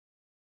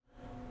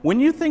When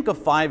you think of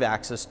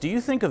 5-axis, do you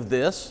think of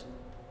this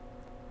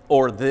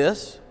or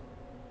this?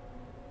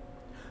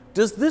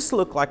 Does this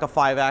look like a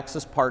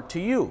 5-axis part to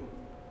you?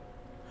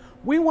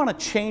 We want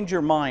to change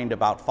your mind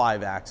about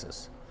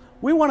 5-axis.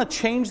 We want to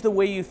change the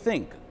way you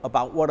think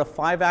about what a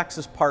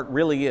 5-axis part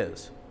really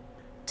is.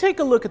 Take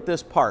a look at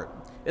this part.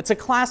 It's a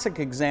classic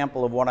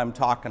example of what I'm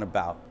talking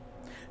about.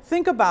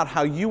 Think about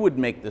how you would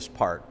make this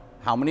part.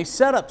 How many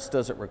setups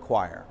does it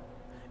require?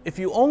 If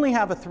you only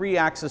have a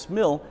 3-axis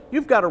mill,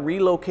 you've got to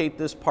relocate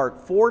this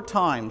part 4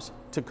 times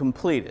to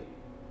complete it.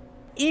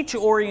 Each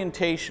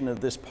orientation of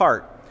this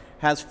part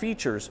has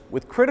features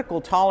with critical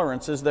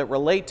tolerances that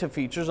relate to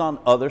features on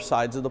other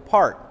sides of the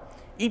part.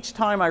 Each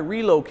time I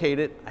relocate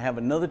it, I have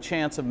another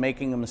chance of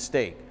making a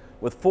mistake.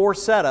 With 4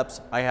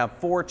 setups, I have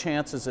 4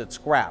 chances at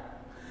scrap.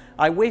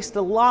 I waste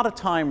a lot of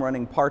time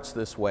running parts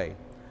this way.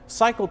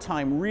 Cycle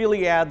time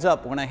really adds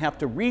up when I have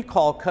to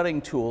recall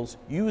cutting tools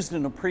used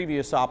in a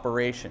previous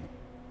operation.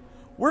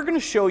 We're going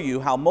to show you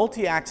how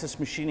multi-axis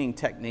machining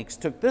techniques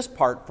took this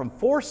part from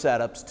 4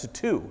 setups to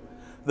 2.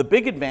 The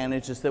big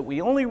advantage is that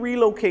we only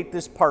relocate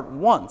this part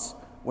once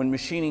when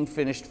machining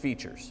finished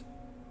features.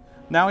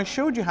 Now I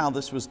showed you how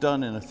this was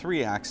done in a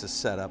 3-axis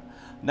setup.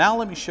 Now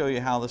let me show you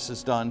how this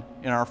is done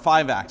in our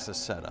 5-axis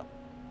setup.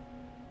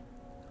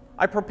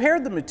 I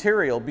prepared the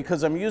material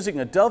because I'm using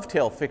a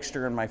dovetail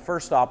fixture in my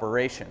first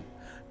operation.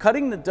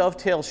 Cutting the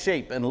dovetail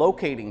shape and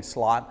locating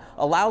slot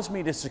allows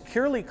me to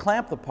securely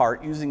clamp the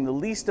part using the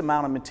least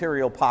amount of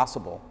material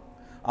possible.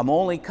 I'm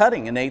only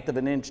cutting 1/8 of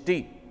an inch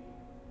deep.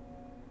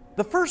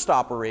 The first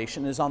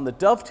operation is on the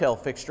dovetail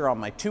fixture on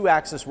my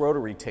 2-axis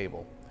rotary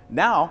table.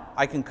 Now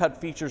I can cut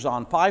features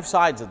on 5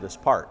 sides of this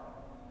part.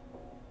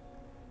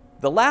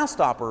 The last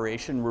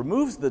operation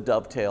removes the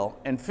dovetail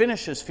and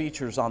finishes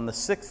features on the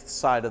 6th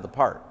side of the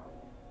part.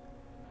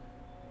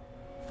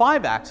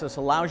 5-axis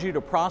allows you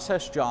to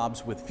process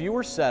jobs with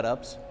fewer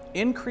setups,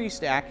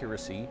 increased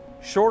accuracy,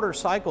 shorter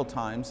cycle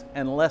times,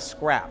 and less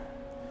scrap.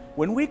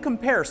 When we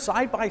compare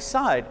side by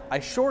side, I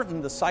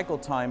shortened the cycle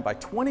time by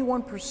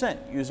 21%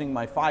 using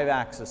my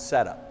 5-axis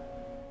setup.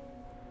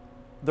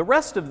 The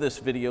rest of this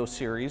video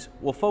series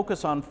will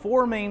focus on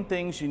 4 main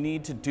things you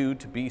need to do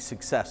to be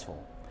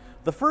successful.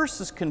 The first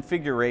is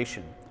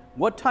configuration.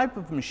 What type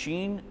of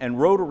machine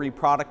and rotary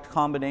product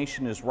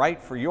combination is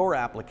right for your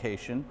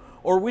application,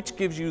 or which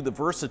gives you the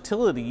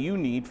versatility you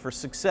need for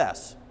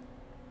success?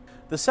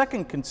 The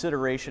second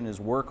consideration is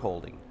work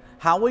holding.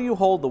 How will you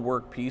hold the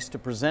workpiece to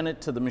present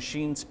it to the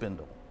machine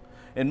spindle?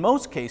 In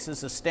most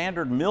cases, a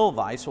standard mill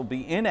vise will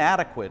be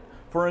inadequate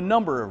for a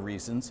number of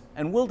reasons,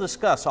 and we'll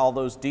discuss all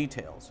those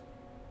details.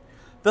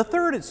 The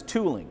third is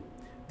tooling.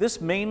 This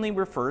mainly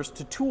refers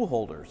to tool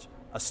holders.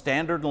 A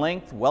standard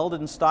length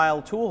welded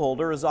style tool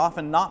holder is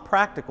often not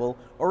practical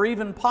or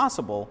even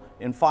possible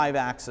in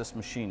 5-axis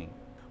machining.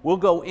 We'll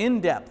go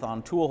in depth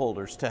on tool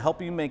holders to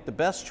help you make the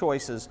best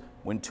choices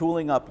when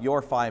tooling up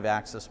your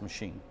 5-axis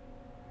machine.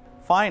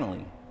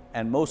 Finally,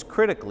 and most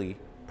critically,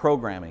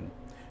 programming.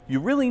 You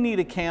really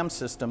need a cam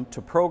system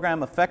to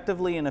program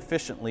effectively and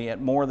efficiently at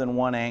more than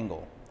one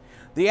angle.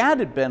 The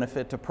added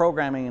benefit to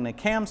programming in a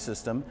cam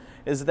system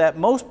is that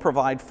most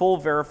provide full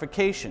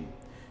verification.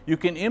 You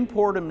can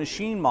import a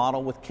machine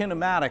model with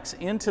kinematics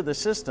into the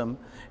system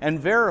and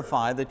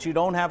verify that you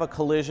don't have a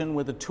collision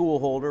with a tool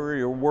holder or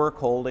your work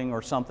holding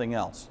or something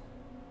else.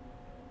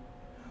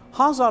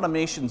 Haas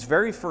Automation's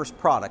very first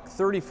product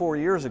 34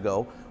 years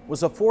ago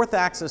was a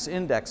 4th-axis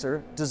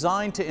indexer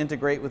designed to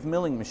integrate with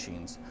milling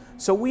machines.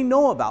 So we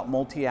know about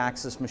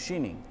multi-axis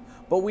machining,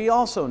 but we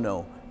also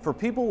know for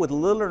people with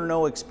little or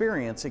no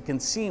experience, it can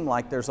seem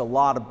like there's a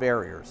lot of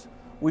barriers.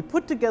 We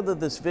put together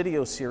this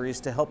video series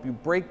to help you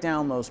break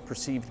down those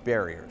perceived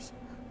barriers.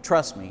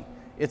 Trust me,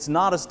 it's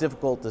not as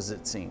difficult as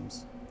it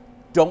seems.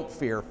 Don't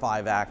fear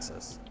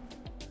 5-axis.